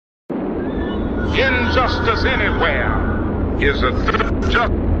Injustice anywhere is a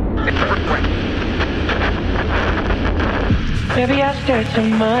just everywhere. Maybe I stare too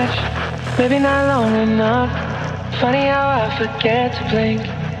much, maybe not long enough. Funny how I forget to blink.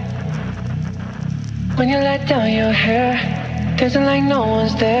 When you let down your hair, dancing like no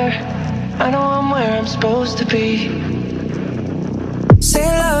one's there. I know I'm where I'm supposed to be. Say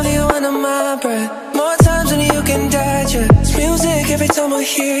I love you under my breath, more times than you can digest. Music every time I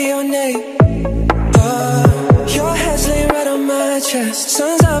hear your name. Your head's laying right on my chest.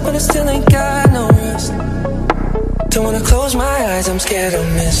 Sun's up and I still ain't got no rest. Don't wanna close my eyes, I'm scared I'll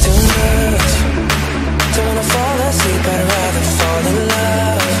miss too much. Don't wanna fall asleep, I'd rather fall in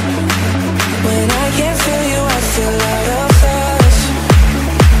love. When I can't feel you, I feel out of touch.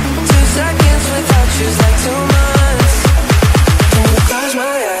 2 seconds without you's like 2 months. Don't wanna close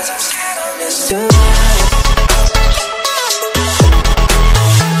my eyes, I'm scared I'll miss too much.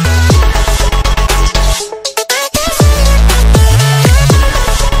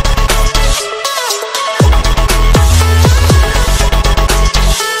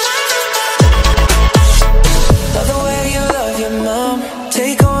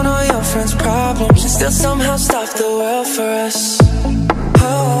 Still somehow stop the world for us.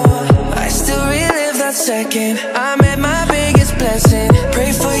 Oh, I still relive that second I made my biggest blessing.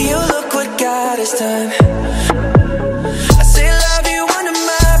 Pray for you, look what God has done. I say love you under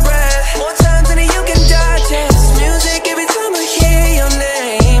my breath, more times than you can digest. Music every time I hear your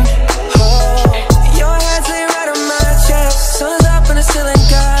name. Oh, your head's laid right on my chest. Sun's up and I still ain't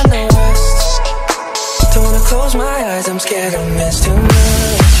got no rest. Don't wanna close my eyes, I'm scared I'll miss too much.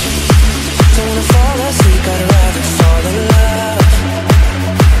 Don't wanna fall asleep, I'd rather fall in love.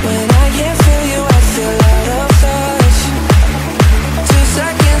 When I can't feel you, I feel out of touch. 2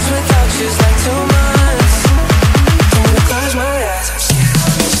 seconds without you's like 2 months. Don't wanna close my eyes, I'm scared I'll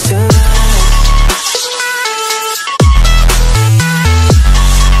miss tonight.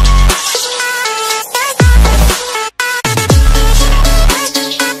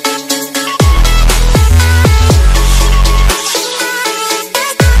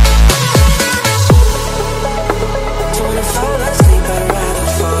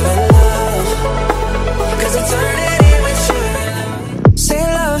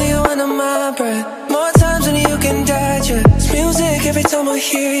 Every time I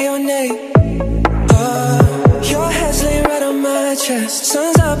hear your name. Your head's laying right on my chest.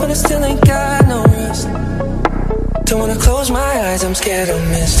 Sun's up and I still ain't got no rest. Don't wanna close my eyes, I'm scared I'll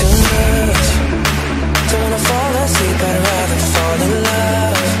miss too much. Don't wanna fall asleep, I'd rather fall in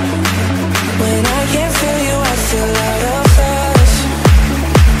love. When I can't feel you, I feel out of touch.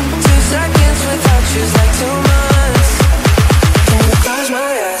 2 seconds without you's like 2 months. Don't wanna close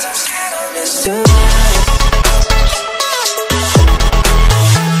my eyes, I'm scared I'll miss too much.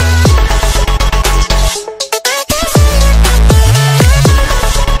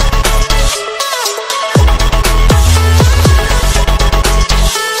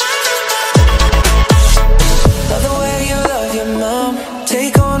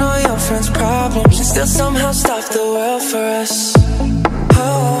 Still somehow stop the world for us.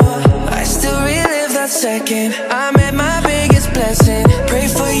 Oh, I still relive that second I made my biggest blessing. Pray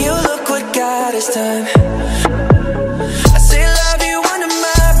for you, look what God has done. I say love you under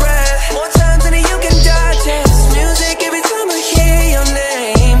my breath, more times than you can digest. Music every time I hear your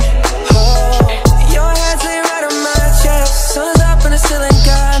name. Oh, your head's laid right on my chest. Sun's up and I still ain't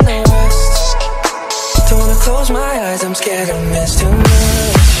got no rest. Don't wanna close my eyes, I'm scared I'll miss too much.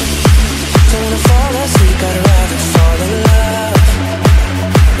 Don't wanna fall asleep, I'd rather fall in love.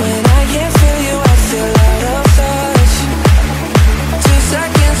 When I can't feel you, I feel out of touch. 2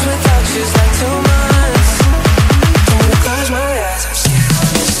 seconds without you's like 2 months. Don't wanna close my eyes, I'm scared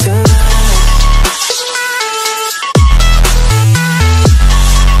I'll miss tonight.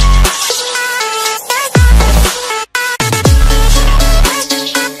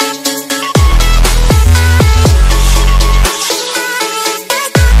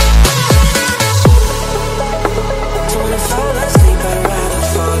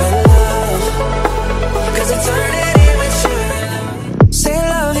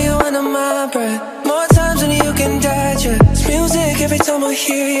 Every time I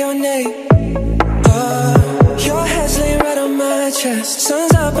hear your name. Your head's laying right on my chest.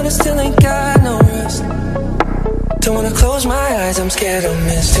 Sun's up and I still ain't got no rest. Don't wanna close my eyes, I'm scared I'll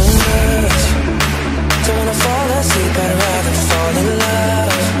miss too much. Don't wanna fall asleep, I'd rather fall in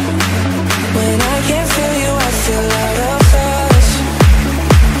love.